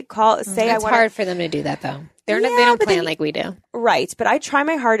 Say It's hard hard for them to do that though. They don't plan like we do. Right. But I try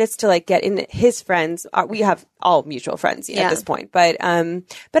my hardest to get in his friends. We have all mutual friends at this point. But I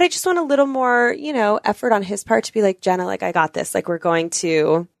just want a little more, effort on his part to be Jenna, I got this. We're going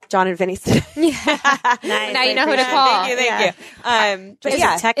to John and Vinny's today. Nice. Now you know who to call. Thank you. But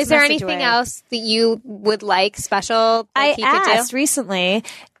yeah. Is there anything else that you would like special that he could do? I asked recently.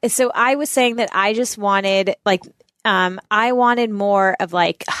 So I was saying that I just wanted I wanted more of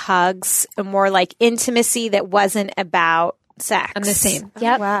hugs, more intimacy that wasn't about sex. I'm the same.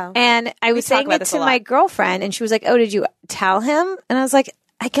 Yep. Oh, wow. And I was saying it to my girlfriend, and she was like, "Oh, did you tell him?" And I was like,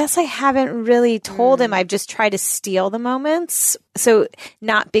 I guess I haven't really told him. I've just tried to steal the moments. So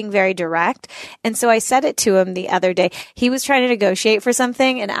not being very direct. And so I said it to him the other day. He was trying to negotiate for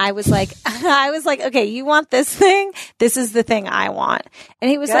something, and I was like, okay, you want this thing? This is the thing I want. And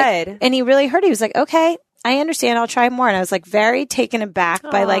he was good. And he really heard it. He was like, okay, I understand. I'll try more. And I was very taken aback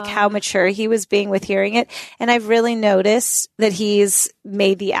by how mature he was being with hearing it. And I've really noticed that he's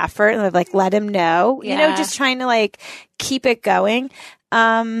made the effort, and I've let him know, just trying to keep it going.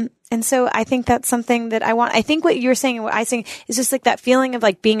 And so I think that's something that I want. I think what you're saying and what I saying is just that feeling of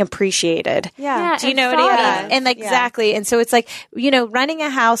being appreciated. Yeah. Do you know what I mean? And exactly. And so it's running a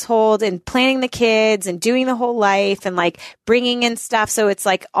household and planning the kids and doing the whole life and bringing in stuff. So it's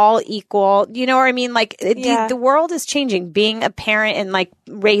all equal. You know what I mean? The world is changing. Being a parent and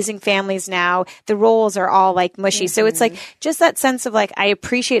raising families now, the roles are all mushy. So it's just that sense of I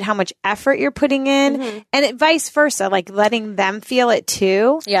appreciate how much effort you're putting in, and vice versa, letting them feel it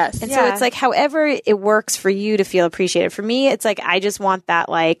too. Yes. And so it's however it works for you to feel appreciated. For me, it's I just want that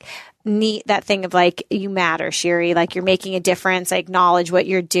neat, that thing of you matter, Shiri, you're making a difference. I acknowledge what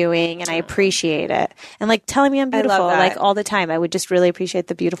you're doing, and I appreciate it. And telling me I'm beautiful all the time. I would just really appreciate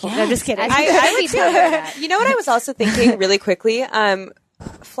the beautiful. Yes. No, I'm just kidding. I would too. You know what I was also thinking really quickly?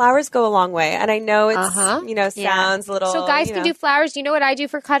 Flowers go a long way, and I know it's sounds a little. So guys can do flowers. You know what I do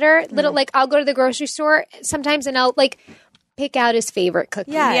for Cutter? Little I'll go to the grocery store sometimes, and I'll pick out his favorite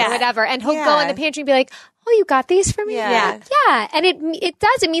cookie or whatever, and he'll go in the pantry and be like, "Oh, you got these for me?" Yeah. And it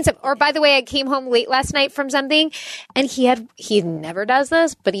does. It means. Or by the way, I came home late last night from something, and he never does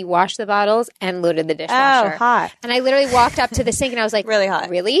this, but he washed the bottles and loaded the dishwasher. Oh, hot! And I literally walked up to the sink and I was like, "Really hot?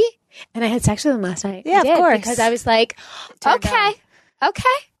 Really?" And I had sex with him last night. Yeah, of course. Because I was like, "Okay."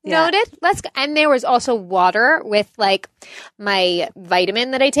 Noted. Let's go. And there was also water with my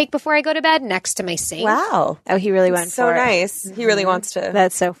vitamin that I take before I go to bed next to my sink. Wow. Oh, he really went so for it. nice. He really wants to.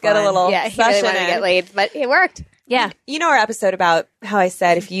 That's so fun. Get a little. Yeah, he really wanted to get laid, but it worked. Yeah. You know our episode about how I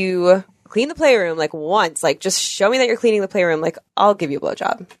said if you clean the playroom once, just show me that you're cleaning the playroom, I'll give you a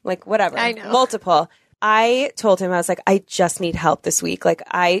blowjob. Whatever. I know. Multiple. I told him, I was I just need help this week.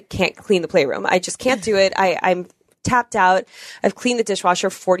 I can't clean the playroom. I just can't do it. I'm tapped out. I've cleaned the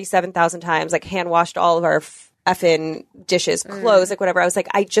dishwasher 47,000 times, hand washed all of our effing dishes, clothes, whatever. I was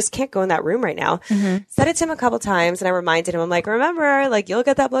I just can't go in that room right now. Said it to him a couple times, and I reminded him, I'm remember, you'll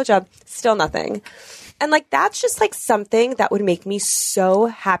get that blowjob. Still nothing. And like, that's just like something that would make me so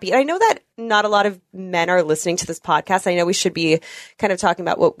happy. And I know that not a lot of men are listening to this podcast. I know we should be kind of talking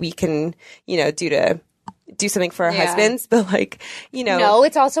about what we can, do to do something for our husbands, but like, no,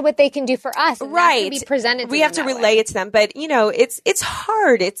 it's also what they can do for us. And right. That can be presented to we them have to that relay way. it to them, but it's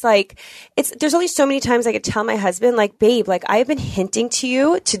hard. It's like, there's only so many times I could tell my husband, like, babe, like I've been hinting to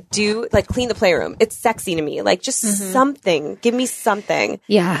you to do like clean the playroom. It's sexy to me. Like just something, give me something.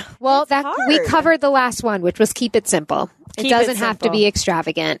 Yeah. Well, It's hard. we covered the last one, which was keep it simple. It Keep doesn't it have to simple. be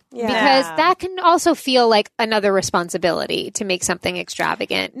extravagant because that can also feel like another responsibility to make something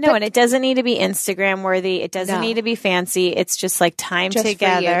extravagant. No, and it doesn't need to be Instagram worthy. It doesn't need to be fancy. It's just like time Just for you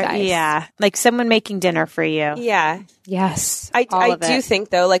together. guys. Yeah. Like someone making dinner for you. Yeah. Yes. I do think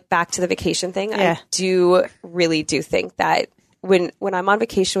though, like back to the vacation thing, Yeah. I do really do think that when I'm on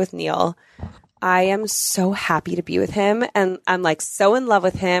vacation with Neil, I am so happy to be with him and I'm like so in love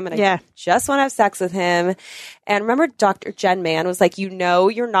with him and I just want to have sex with him. And remember Dr. Jen Mann was like, you're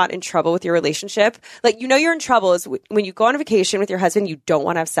not in trouble with your relationship. Like, you're in trouble is when you go on a vacation with your husband, you don't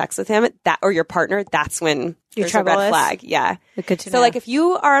want to have sex with him or your partner. That's when there's a red flag. Yeah. Good to So know. like if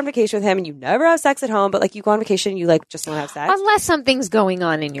you are on vacation with him and you never have sex at home, but like you go on vacation and you like just want to have sex. Unless something's going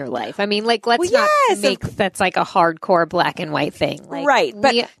on in your life. I mean, like, let's not make that's like a hardcore black and white thing. Like, right.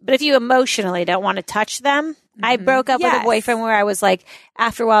 But if you emotionally don't want to touch them, I broke up with a boyfriend where I was like,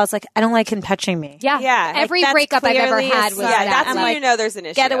 after a while, I was like, I don't like him touching me. Yeah. Yeah. Every That's breakup I've ever clearly a had was sign. that. That's I'm when like, you know there's an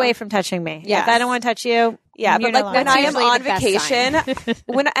issue. Get away from touching me. Yeah. If I don't want to touch you. Yeah, you're but like no when longer- I am usually on the best vacation,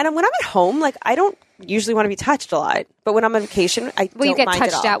 when I'm at home, like I don't usually want to be touched a lot. But when I'm on vacation, I well, you don't get mind at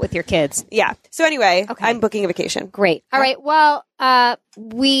touched all. out with your kids. Yeah. So anyway, Okay. I'm booking a vacation. Great. All right. Well,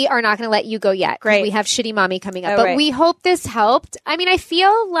 we are not going to let you go yet. 'Cause Great. We have Shitty Mommy coming up. Oh, but right. we hope this helped. I mean, I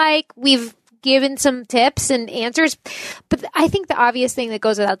feel like we've given some tips and answers. But I think the obvious thing that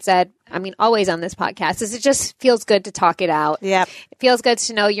goes without said, I mean, always on this podcast, is it just feels good to talk it out. Yep. It feels good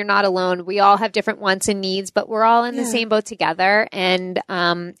to know you're not alone. We all have different wants and needs, but we're all in the same boat together. And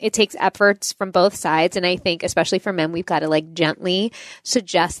it takes efforts from both sides. And I think, especially for men, we've got to like gently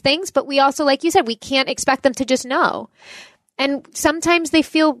suggest things. But we also, like you said, we can't expect them to just know. And sometimes they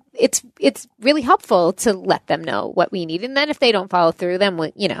feel it's really helpful to let them know what we need. And then if they don't follow through, then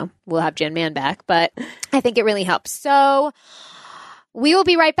we'll have Jen Man back. But I think it really helps. So we will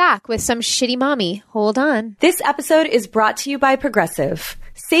be right back with some Shitty Mommy. Hold on. This episode is brought to you by Progressive.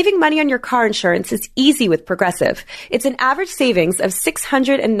 Saving money on your car insurance is easy with Progressive. It's an average savings of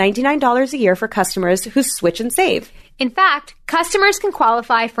 $699 a year for customers who switch and save. In fact, customers can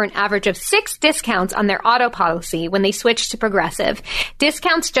qualify for an average of 6 discounts on their auto policy when they switch to Progressive.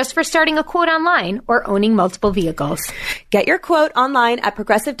 Discounts just for starting a quote online or owning multiple vehicles. Get your quote online at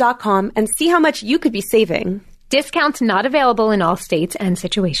Progressive.com and see how much you could be saving. Discounts not available in all states and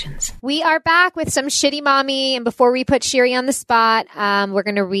situations. We are back with some Shitty Mommy. And before we put Shiri on the spot, we're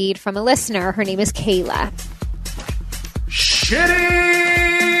going to read from a listener. Her name is Kayla.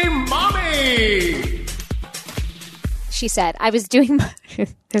 Shitty Mommy! She said, I was doing my...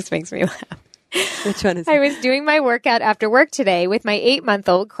 This makes me laugh. Which one is I was doing my workout after work today with my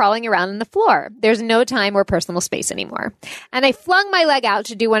 8-month-old crawling around on the floor. There's no time or personal space anymore. And I flung my leg out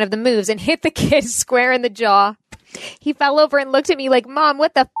to do one of the moves and hit the kid square in the jaw. He fell over and looked at me like, Mom,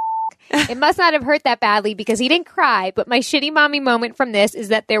 what the It must not have hurt that badly because he didn't cry. But my Shitty Mommy moment from this is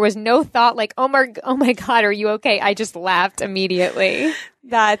that there was no thought like, oh my God, are you okay? I just laughed immediately.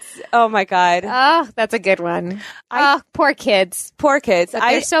 Oh my God. Oh, that's a good one. Poor kids. Poor kids. But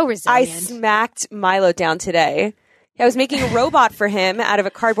they're so I resilient. smacked Milo down today. I was making a robot for him out of a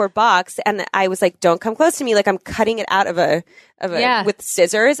cardboard box, and I was like, "Don't come close to me!" Like I'm cutting it out of a with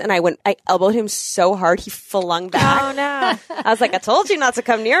scissors, and I elbowed him so hard he flung back. Oh no! I was like, "I told you not to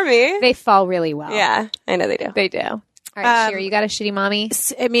come near me." They fall really well. Yeah, I know they do. They do. All right, Shiri, you got a Shitty Mommy?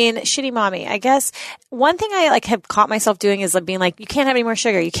 I mean, Shitty Mommy. I guess one thing I have caught myself doing is being like, you can't have any more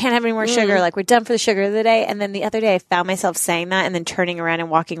sugar. You can't have any more sugar. Like we're done for the sugar of the day. And then the other day I found myself saying that and then turning around and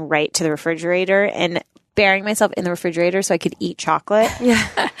walking right to the refrigerator and burying myself in the refrigerator so I could eat chocolate.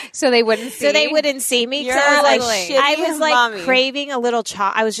 Yeah. So they wouldn't see. So they wouldn't see me. You're I was like like, shitty I was like mommy. craving a little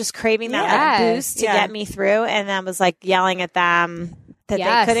I was just craving that little boost to get me through. And I was like yelling at them that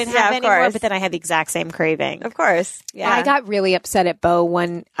Yes. they couldn't Yeah, have of any more, course. but then I had the exact same craving. Of course. Yeah. I got really upset at Bo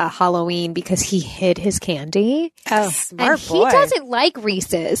one Halloween because he hid his candy. Oh, And smart he boy. doesn't like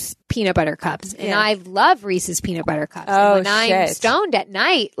Reese's, peanut butter cups, and I love Reese's peanut butter cups. Oh, and when I'm stoned at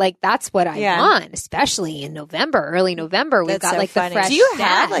night, like that's what I want, especially in November, early November. We've got like the fresh. Do you stash.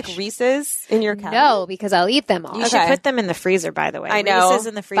 have like Reese's in your cabinet? No, because I'll eat them all. You should put them in the freezer, by the way. I know. Reese's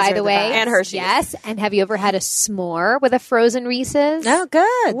in the freezer. By the way, and Hershey's. Yes. And have you ever had a s'more with a frozen Reese's? Oh,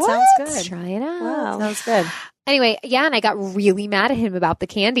 good. What? Sounds good. Try it out. Wow. Sounds good. Anyway, and I got really mad at him about the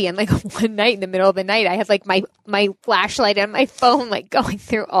candy. And like one night in the middle of the night, I had like my flashlight and my phone like going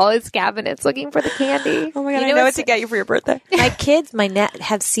through all his cabinets looking for the candy. Oh my God, I know what to get you for your birthday. My kids,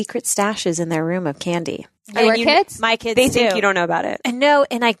 have secret stashes in their room of candy. Your kids? My kids They do. think you don't know about it. I know,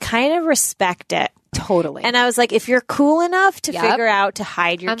 and I kind of respect it. Totally. And I was like, if you're cool enough to figure out to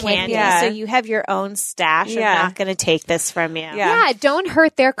hide your I'm with candy, you. so you have your own stash, I'm not going to take this from you. Yeah, don't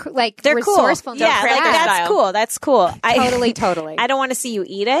hurt their They're resourcefulness. cool. Yeah, like that's cool. That's cool. Totally. I don't want to see you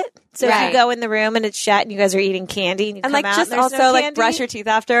eat it. So if you go in the room and it's shut and you guys are eating candy and you come like out just and there's also no like candy, brush your teeth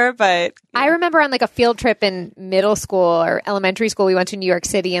after. But I remember on like a field trip in middle school or elementary school, we went to New York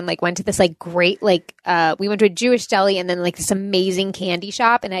City and like went to this like great like we went to a Jewish deli and then like this amazing candy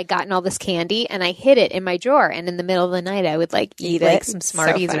shop, and I had gotten all this candy and I hid it in my drawer, and in the middle of the night I would like eat like some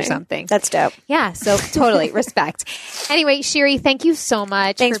Smarties or something. That's dope. Yeah, so totally respect. Anyway, Shiri, thank you so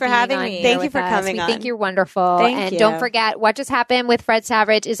much. Thanks for being having on me. here Thank you with for us. coming We on. think you're wonderful. Thank and you. don't forget, What Just Happened with Fred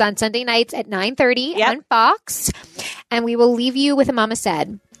Savage is on Sunday nights at 9:30 on Fox. And we will leave you with a Mama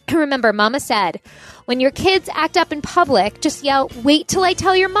Said. Remember, Mama said, when your kids act up in public, just yell, "Wait till I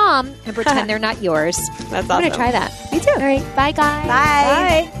tell your mom," and pretend they're not yours. that's I'm going to awesome. try that. Me too. All right. Bye, guys.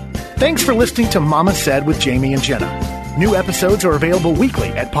 Bye. Thanks for listening to Mama Said with Jamie and Jenna. New episodes are available weekly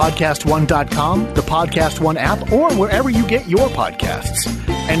at podcastone.com, the Podcast One app, or wherever you get your podcasts.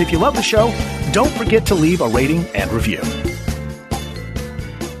 And if you love the show, don't forget to leave a rating and review.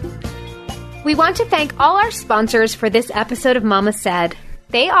 We want to thank all our sponsors for this episode of Mama Said.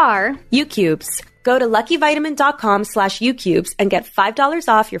 They are UCubes. Go to luckyvitamin.com/UCubes and get $5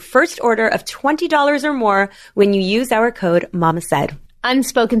 off your first order of $20 or more when you use our code MAMASAID.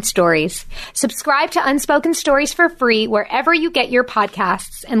 Unspoken Stories. Subscribe to Unspoken Stories for free wherever you get your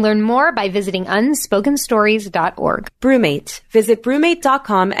podcasts, and learn more by visiting unspokenstories.org. Brewmate. Visit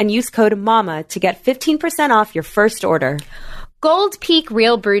brewmate.com and use code MAMA to get 15% off your first order. Gold Peak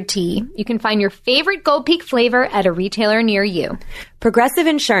Real Brewed Tea. You can find your favorite Gold Peak flavor at a retailer near you. Progressive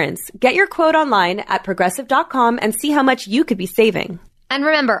Insurance. Get your quote online at progressive.com and see how much you could be saving. And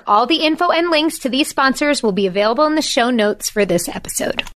remember, all the info and links to these sponsors will be available in the show notes for this episode.